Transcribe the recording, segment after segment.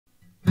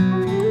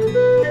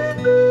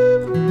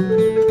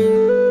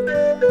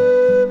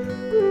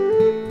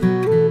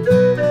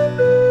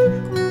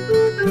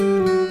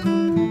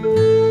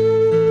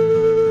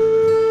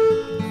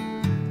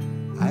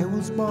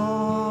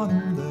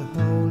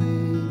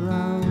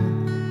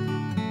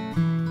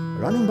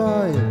running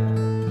by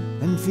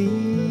in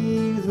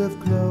fields of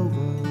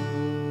clover,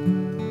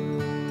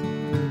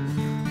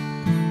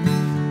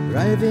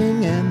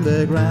 driving in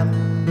the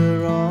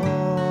grandeur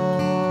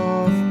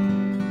of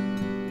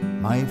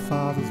my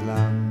father's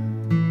land.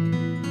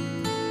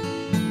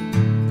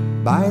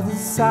 By the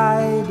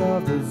side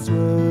of the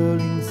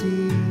swirling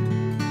sea,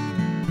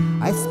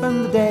 I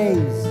spend the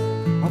days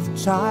of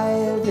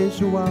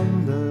childish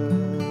wonder,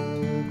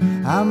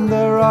 and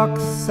the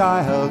rocks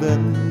I held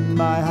in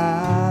my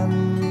hand,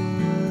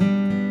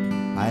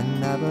 I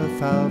never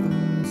felt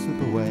them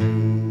slip away.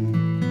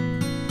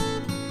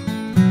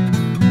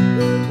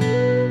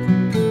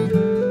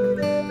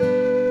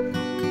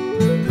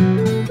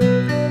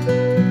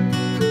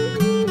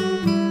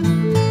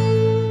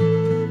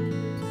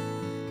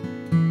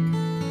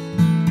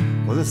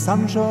 Well, the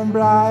sun shone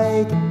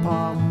bright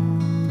upon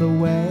the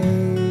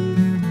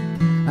wave,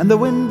 and the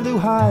wind blew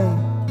high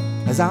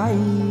as I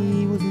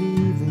was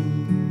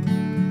leaving,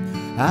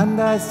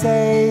 and I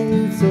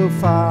sailed so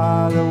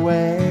far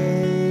away,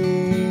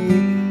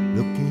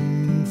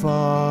 looking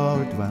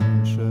for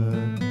adventure.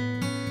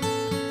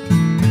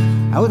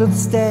 I wouldn't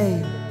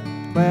stay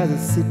where the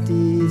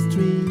city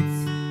streets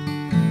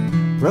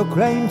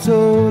proclaim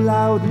so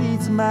loudly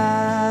its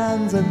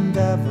man's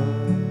endeavor.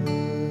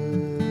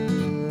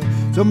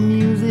 So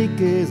music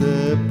is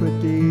a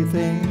pretty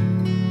thing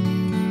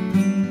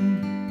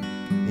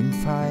in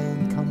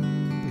fine company.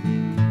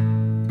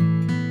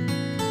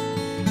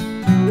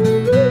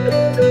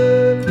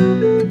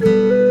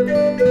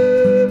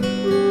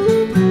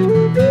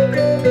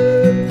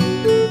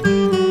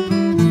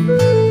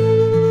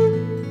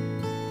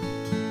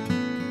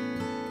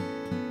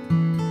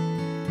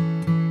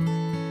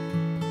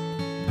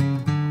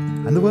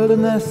 And the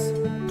wilderness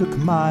took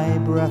my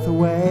breath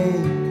away,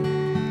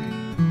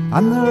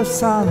 under a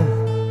sun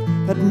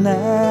that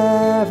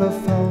never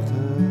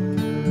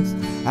falters,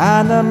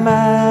 and a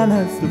man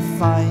has to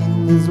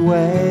find his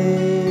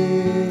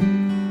way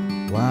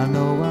where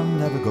no one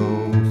ever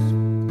goes.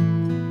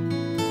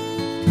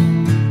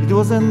 It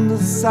was in the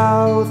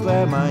south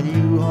where my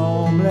new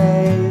home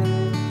lay,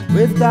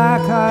 with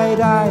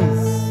dark-eyed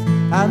eyes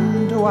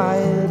and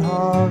wild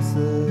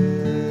horses,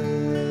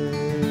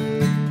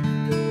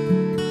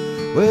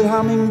 with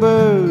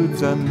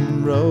hummingbirds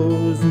and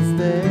roses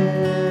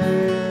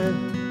there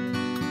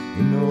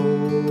in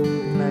old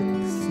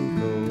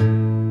Mexico.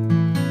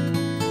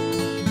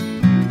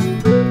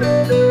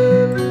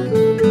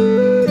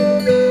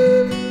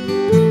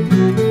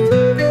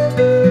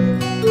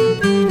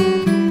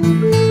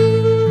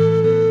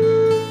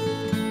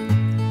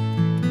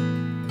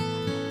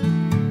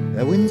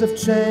 The winds of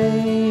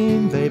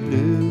change, they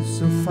blew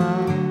so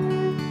far,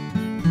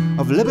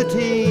 of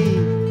liberty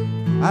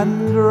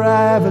and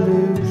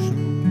revolution,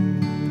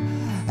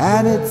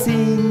 and it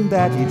seemed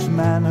that each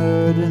man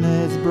heard in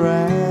his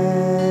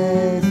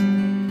breast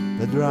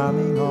the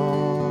drumming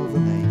of the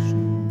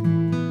nation.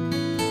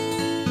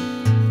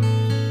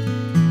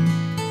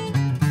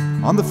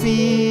 On the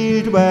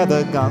field where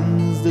the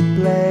guns did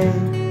play,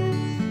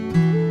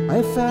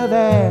 I fell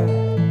there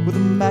with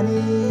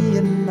many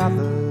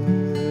another,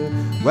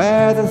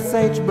 where the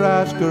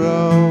sagebrush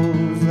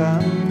grows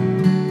and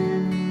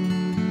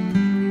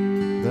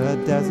the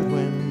desert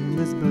wind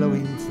is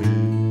blowing free.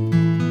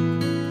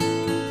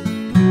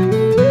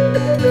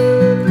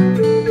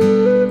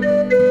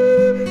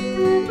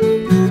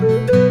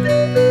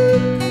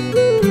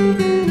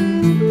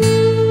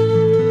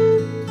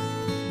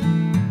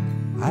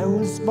 I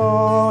was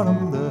born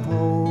on the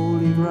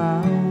holy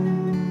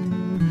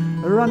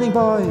ground, running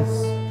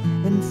boys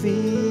in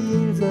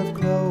fields of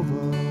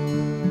clover,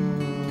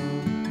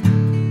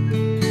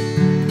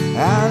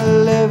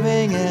 and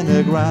living in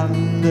a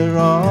grandeur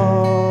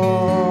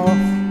of